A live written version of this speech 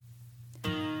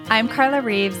I'm Carla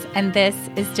Reeves, and this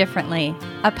is Differently,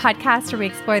 a podcast where we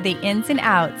explore the ins and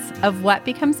outs of what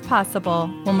becomes possible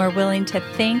when we're willing to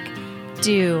think,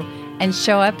 do, and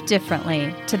show up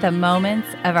differently to the moments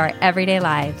of our everyday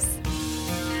lives.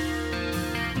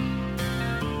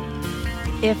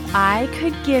 If I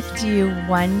could gift you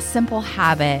one simple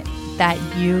habit that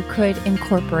you could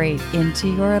incorporate into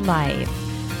your life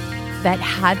that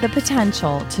had the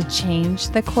potential to change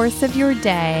the course of your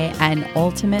day and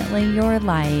ultimately your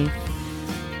life,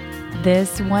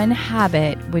 this one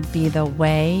habit would be the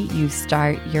way you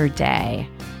start your day,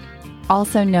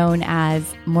 also known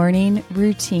as morning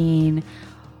routine,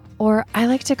 or I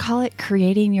like to call it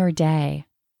creating your day.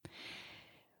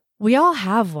 We all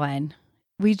have one.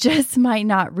 We just might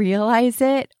not realize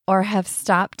it or have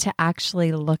stopped to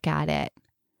actually look at it.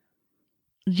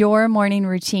 Your morning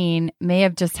routine may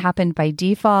have just happened by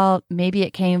default. Maybe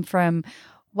it came from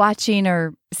watching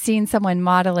or seeing someone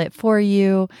model it for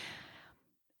you.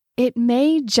 It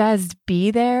may just be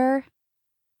there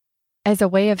as a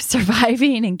way of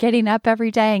surviving and getting up every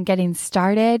day and getting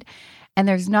started. And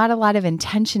there's not a lot of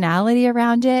intentionality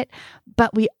around it,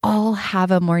 but we all have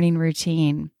a morning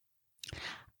routine.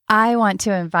 I want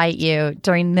to invite you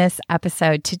during this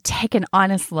episode to take an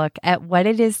honest look at what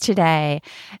it is today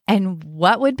and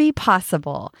what would be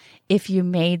possible if you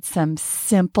made some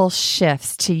simple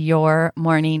shifts to your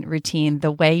morning routine,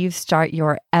 the way you start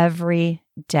your every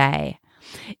day.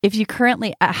 If you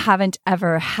currently haven't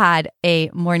ever had a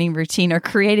morning routine or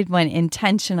created one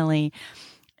intentionally,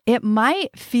 it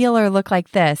might feel or look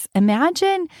like this.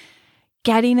 Imagine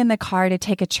getting in the car to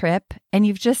take a trip and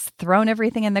you've just thrown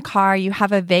everything in the car. You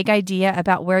have a vague idea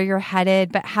about where you're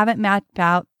headed, but haven't mapped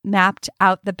out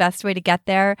the best way to get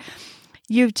there.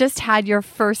 You've just had your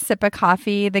first sip of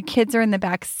coffee. The kids are in the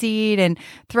back seat and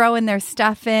throwing their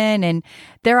stuff in, and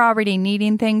they're already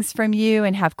needing things from you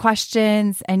and have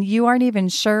questions, and you aren't even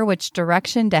sure which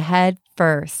direction to head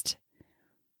first.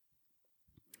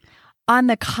 On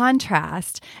the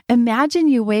contrast, imagine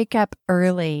you wake up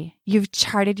early. You've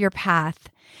charted your path.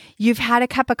 You've had a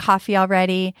cup of coffee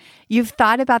already. You've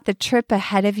thought about the trip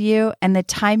ahead of you and the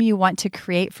time you want to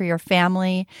create for your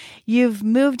family. You've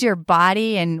moved your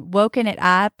body and woken it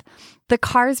up. The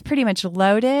car's pretty much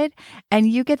loaded, and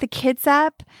you get the kids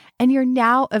up and you're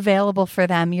now available for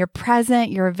them. You're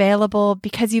present, you're available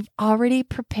because you've already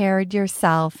prepared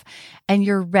yourself and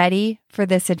you're ready for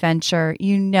this adventure.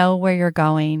 You know where you're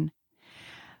going.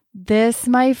 This,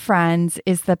 my friends,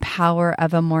 is the power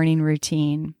of a morning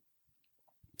routine.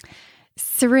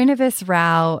 Srinivas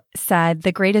Rao said,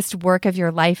 "The greatest work of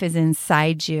your life is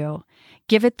inside you.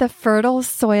 Give it the fertile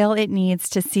soil it needs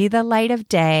to see the light of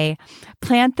day.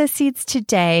 Plant the seeds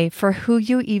today for who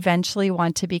you eventually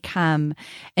want to become,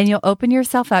 and you'll open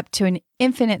yourself up to an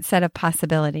infinite set of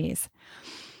possibilities."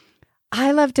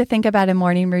 I love to think about a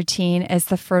morning routine as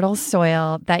the fertile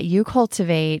soil that you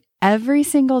cultivate every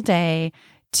single day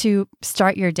to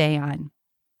start your day on.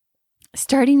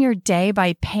 Starting your day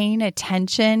by paying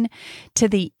attention to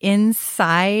the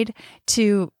inside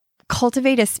to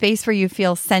cultivate a space where you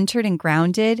feel centered and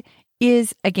grounded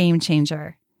is a game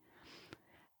changer.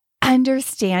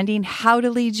 Understanding how to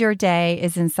lead your day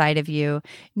is inside of you.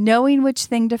 Knowing which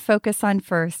thing to focus on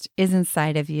first is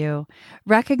inside of you.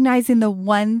 Recognizing the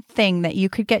one thing that you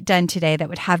could get done today that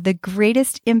would have the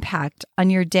greatest impact on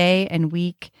your day and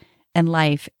week and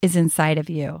life is inside of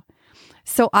you.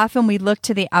 So often we look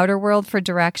to the outer world for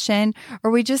direction,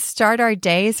 or we just start our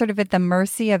day sort of at the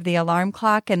mercy of the alarm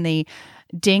clock and the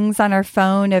dings on our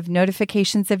phone of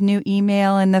notifications of new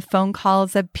email and the phone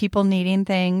calls of people needing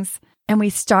things. And we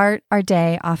start our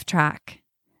day off track.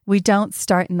 We don't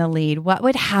start in the lead. What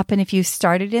would happen if you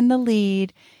started in the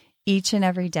lead each and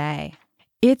every day?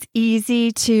 It's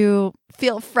easy to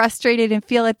feel frustrated and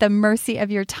feel at the mercy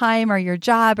of your time or your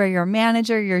job or your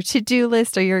manager, your to-do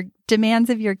list or your demands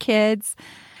of your kids.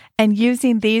 And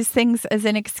using these things as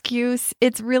an excuse,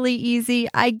 it's really easy.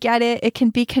 I get it. It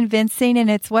can be convincing, and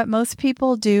it's what most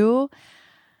people do.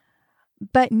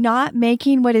 But not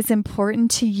making what is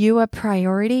important to you a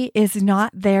priority is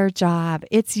not their job.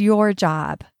 It's your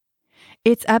job.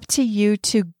 It's up to you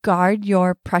to guard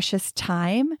your precious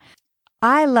time.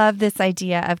 I love this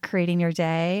idea of creating your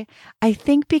day. I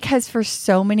think because for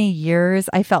so many years,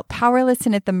 I felt powerless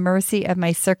and at the mercy of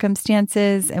my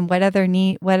circumstances and what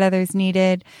others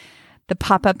needed, the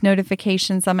pop-up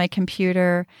notifications on my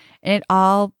computer, and it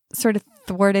all sort of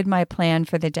thwarted my plan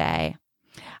for the day.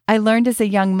 I learned as a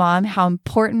young mom how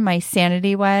important my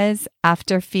sanity was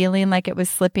after feeling like it was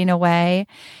slipping away,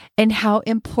 and how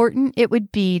important it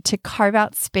would be to carve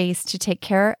out space to take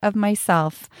care of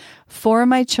myself, for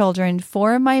my children,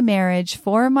 for my marriage,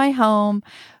 for my home,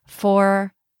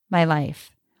 for my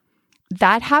life.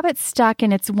 That habit stuck,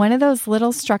 and it's one of those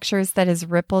little structures that has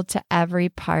rippled to every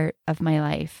part of my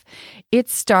life. It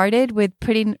started with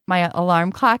putting my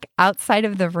alarm clock outside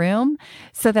of the room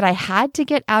so that I had to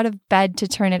get out of bed to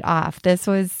turn it off. This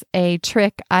was a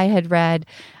trick I had read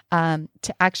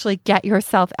to actually get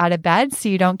yourself out of bed so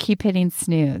you don't keep hitting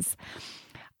snooze.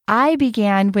 I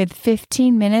began with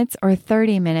 15 minutes or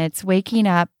 30 minutes waking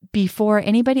up before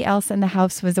anybody else in the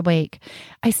house was awake.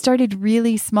 I started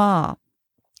really small.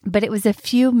 But it was a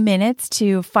few minutes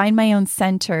to find my own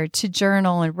center, to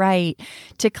journal and write,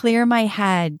 to clear my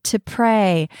head, to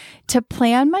pray, to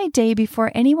plan my day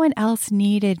before anyone else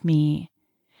needed me.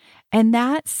 And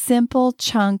that simple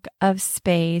chunk of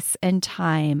space and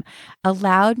time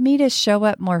allowed me to show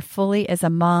up more fully as a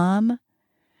mom.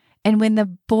 And when the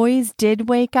boys did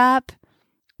wake up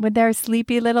with their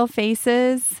sleepy little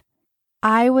faces,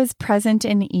 I was present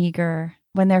and eager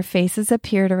when their faces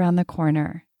appeared around the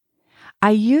corner. I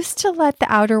used to let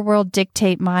the outer world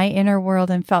dictate my inner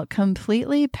world and felt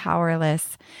completely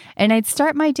powerless. And I'd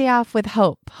start my day off with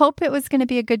hope it was going to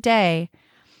be a good day,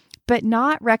 but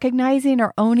not recognizing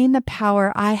or owning the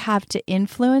power I have to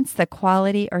influence the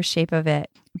quality or shape of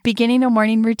it. Beginning a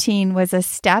morning routine was a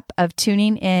step of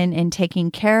tuning in and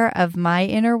taking care of my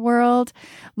inner world,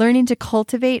 learning to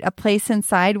cultivate a place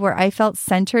inside where I felt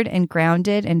centered and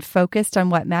grounded and focused on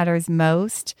what matters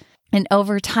most. And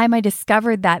over time, I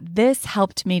discovered that this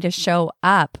helped me to show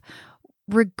up,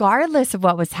 regardless of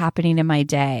what was happening in my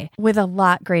day, with a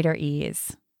lot greater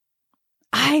ease.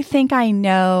 I think I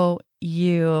know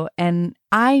you, and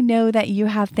I know that you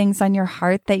have things on your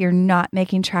heart that you're not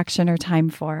making traction or time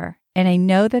for. And I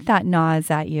know that that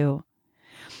gnaws at you.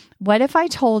 What if I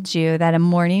told you that a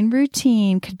morning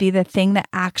routine could be the thing that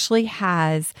actually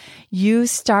has you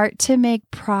start to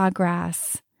make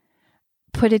progress?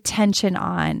 Put attention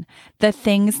on the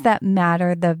things that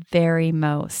matter the very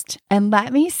most. And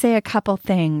let me say a couple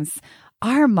things.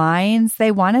 Our minds,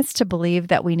 they want us to believe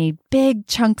that we need big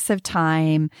chunks of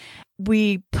time.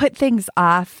 We put things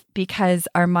off because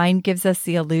our mind gives us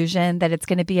the illusion that it's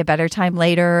going to be a better time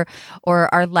later,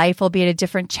 or our life will be at a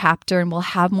different chapter and we'll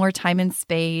have more time and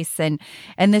space. And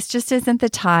this just isn't the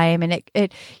time. And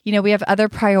it we have other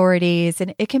priorities,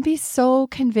 and it can be so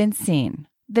convincing.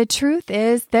 The truth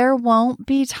is, there won't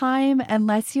be time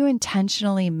unless you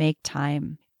intentionally make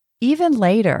time. Even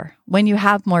later, when you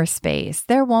have more space,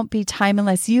 there won't be time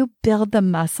unless you build the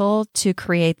muscle to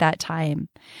create that time.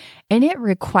 And it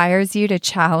requires you to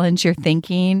challenge your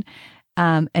thinking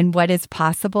and what is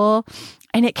possible.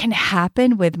 And it can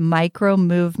happen with micro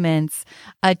movements,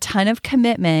 a ton of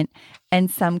commitment,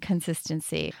 and some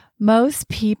consistency. Most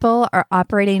people are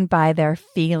operating by their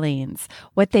feelings,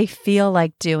 what they feel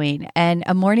like doing. And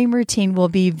a morning routine will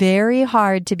be very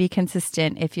hard to be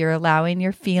consistent if you're allowing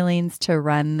your feelings to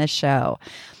run the show.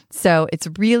 So it's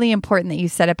really important that you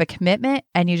set up a commitment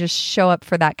and you just show up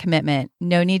for that commitment.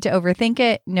 No need to overthink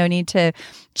it. No need to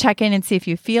check in and see if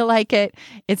you feel like it.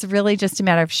 It's really just a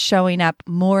matter of showing up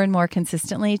more and more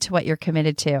consistently to what you're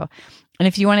committed to. And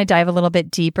if you want to dive a little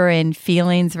bit deeper in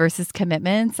feelings versus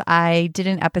commitments, I did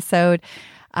an episode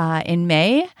in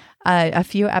May, a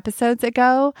few episodes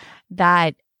ago,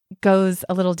 that goes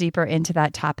a little deeper into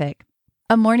that topic.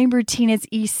 A morning routine is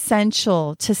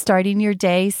essential to starting your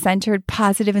day centered,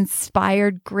 positive,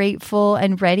 inspired, grateful,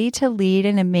 and ready to lead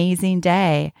an amazing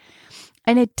day.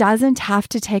 And it doesn't have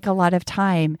to take a lot of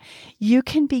time. You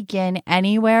can begin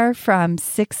anywhere from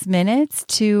 6 minutes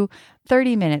to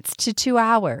 30 minutes to 2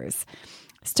 hours.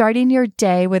 Starting your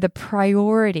day with a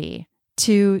priority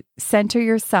to center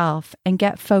yourself and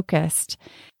get focused.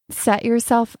 Set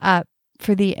yourself up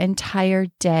for the entire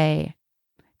day.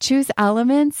 Choose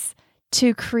elements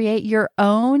to create your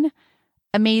own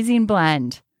amazing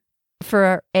blend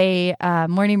for a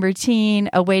morning routine,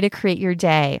 a way to create your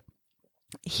day.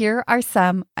 Here are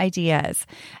some ideas.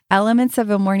 Elements of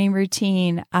a morning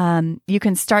routine. You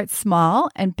can start small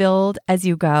and build as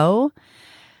you go.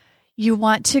 You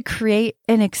want to create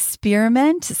an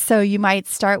experiment. So you might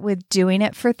start with doing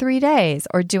it for 3 days,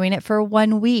 or doing it for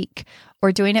 1 week,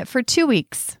 or doing it for 2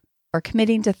 weeks, or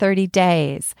committing to 30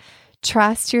 days.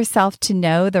 Trust yourself to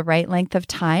know the right length of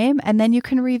time, and then you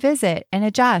can revisit and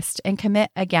adjust and commit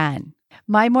again.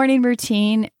 My morning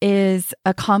routine is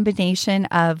a combination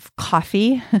of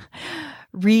coffee,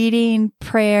 reading,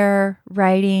 prayer,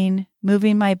 writing,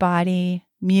 moving my body,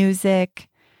 music,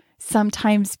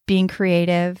 sometimes being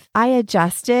creative. I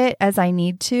adjust it as I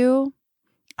need to.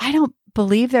 I don't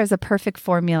believe there's a perfect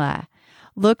formula.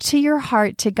 Look to your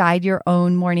heart to guide your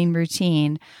own morning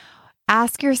routine.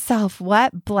 Ask yourself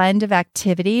what blend of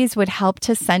activities would help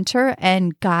to center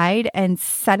and guide and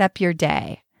set up your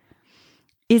day.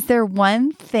 Is there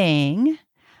one thing,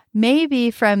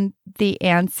 maybe from the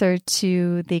answer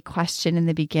to the question in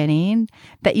the beginning,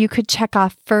 that you could check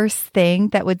off first thing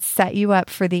that would set you up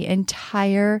for the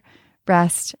entire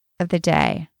rest of the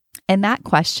day? And that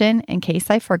question, in case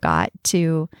I forgot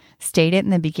to state it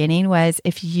in the beginning, was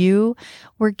if you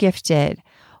were gifted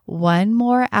one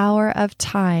more hour of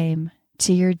time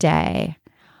to your day,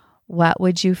 what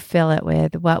would you fill it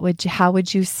with? How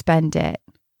would you spend it?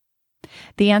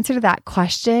 The answer to that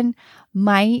question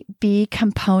might be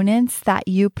components that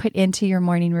you put into your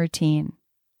morning routine.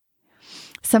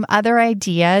 Some other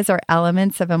ideas or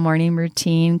elements of a morning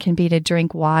routine can be to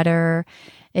drink water.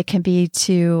 It can be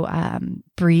to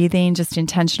breathing, just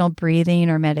intentional breathing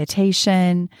or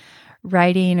meditation,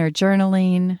 writing or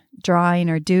journaling, drawing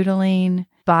or doodling,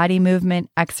 body movement,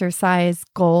 exercise,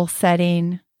 goal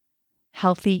setting,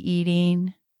 healthy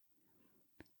eating.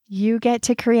 You get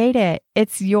to create it.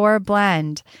 It's your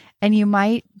blend. And you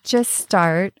might just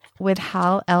start with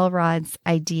Hal Elrod's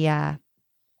idea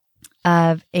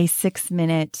of a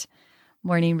 6-minute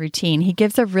morning routine. He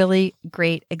gives a really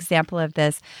great example of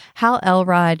this. Hal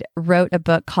Elrod wrote a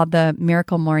book called The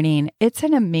Miracle Morning. It's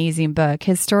an amazing book.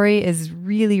 His story is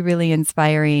really, really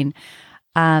inspiring.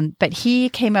 But he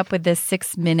came up with this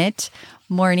 6-minute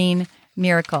morning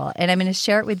miracle. And I'm going to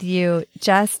share it with you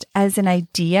just as an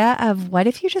idea of what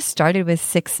if you just started with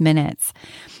 6 minutes.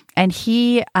 And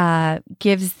he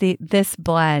gives this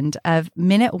blend of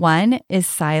minute 1 is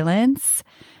silence,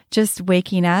 just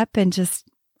waking up and just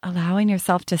allowing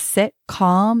yourself to sit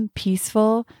calm,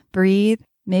 peaceful, breathe,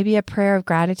 maybe a prayer of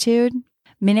gratitude.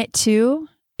 Minute 2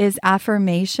 is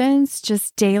affirmations,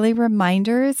 just daily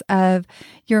reminders of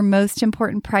your most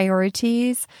important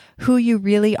priorities, who you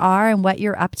really are and what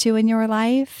you're up to in your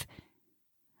life.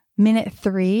 Minute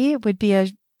 3 would be a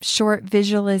short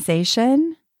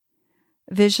visualization.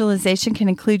 Visualization can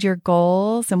include your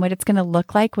goals and what it's going to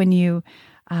look like when you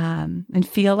and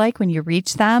feel like when you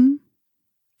reach them.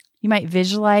 You might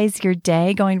visualize your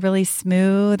day going really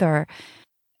smooth or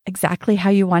exactly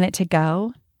how you want it to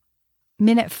go.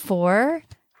 Minute 4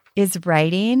 is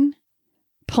writing,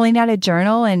 pulling out a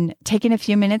journal and taking a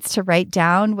few minutes to write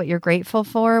down what you're grateful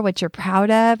for, what you're proud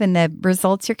of, and the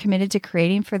results you're committed to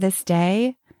creating for this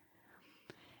day.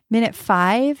 Minute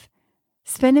 5,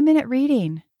 spend a minute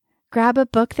reading. Grab a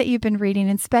book that you've been reading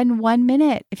and spend 1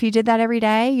 minute. If you did that every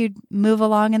day, you'd move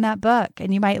along in that book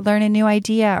and you might learn a new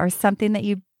idea or something that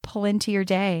you pull into your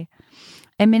day.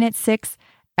 And minute 6,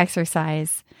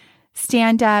 exercise.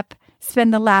 Stand up,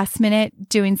 spend the last minute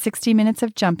doing 60 minutes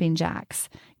of jumping jacks.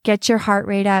 Get your heart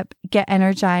rate up, get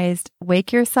energized,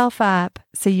 wake yourself up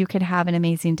so you can have an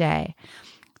amazing day.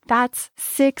 That's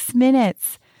 6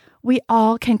 minutes. We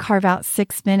all can carve out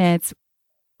 6 minutes.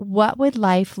 What would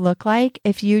life look like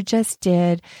if you just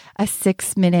did a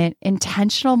 6-minute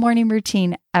intentional morning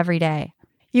routine every day?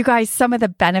 You guys, some of the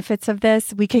benefits of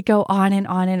this, we could go on and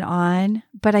on and on,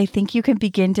 but I think you can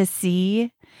begin to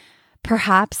see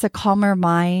perhaps a calmer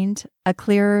mind, a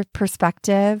clearer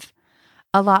perspective,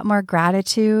 a lot more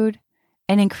gratitude,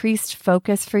 an increased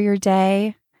focus for your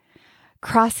day,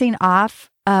 crossing off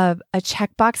a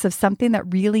checkbox of something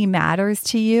that really matters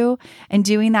to you and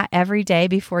doing that every day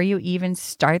before you even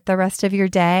start the rest of your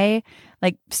day,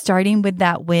 like starting with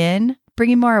that win,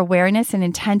 bringing more awareness and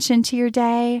intention to your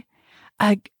day,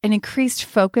 an increased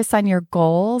focus on your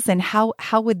goals and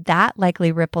how would that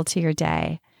likely ripple to your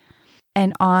day,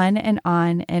 and on and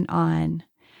on and on.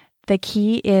 The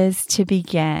key is to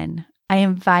begin. I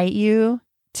invite you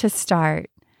to start.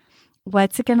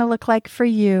 What's it going to look like for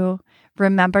you?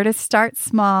 Remember to start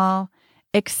small,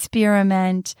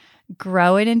 experiment,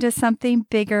 grow it into something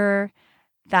bigger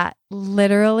that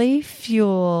literally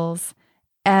fuels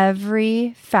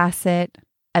every facet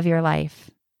of your life.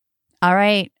 All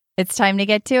right, it's time to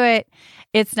get to it.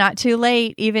 It's not too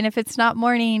late. Even if it's not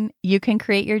morning, you can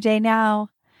create your day now.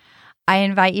 I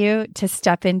invite you to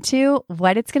step into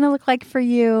what it's going to look like for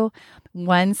you.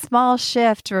 One small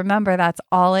shift. Remember, that's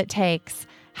all it takes.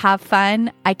 Have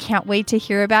fun. I can't wait to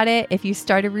hear about it. If you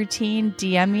start a routine,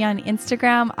 DM me on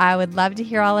Instagram. I would love to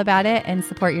hear all about it and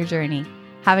support your journey.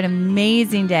 Have an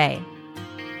amazing day.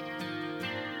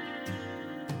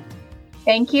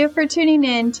 Thank you for tuning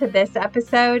in to this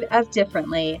episode of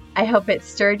Differently. I hope it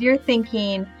stirred your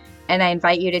thinking, and I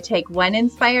invite you to take one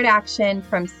inspired action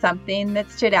from something that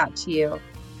stood out to you.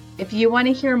 If you want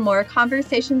to hear more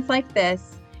conversations like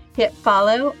this, hit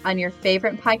follow on your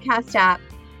favorite podcast app.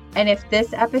 And if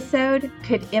this episode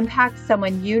could impact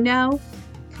someone you know,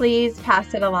 please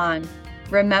pass it along.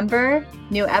 Remember,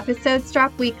 new episodes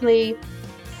drop weekly.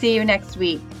 See you next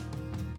week.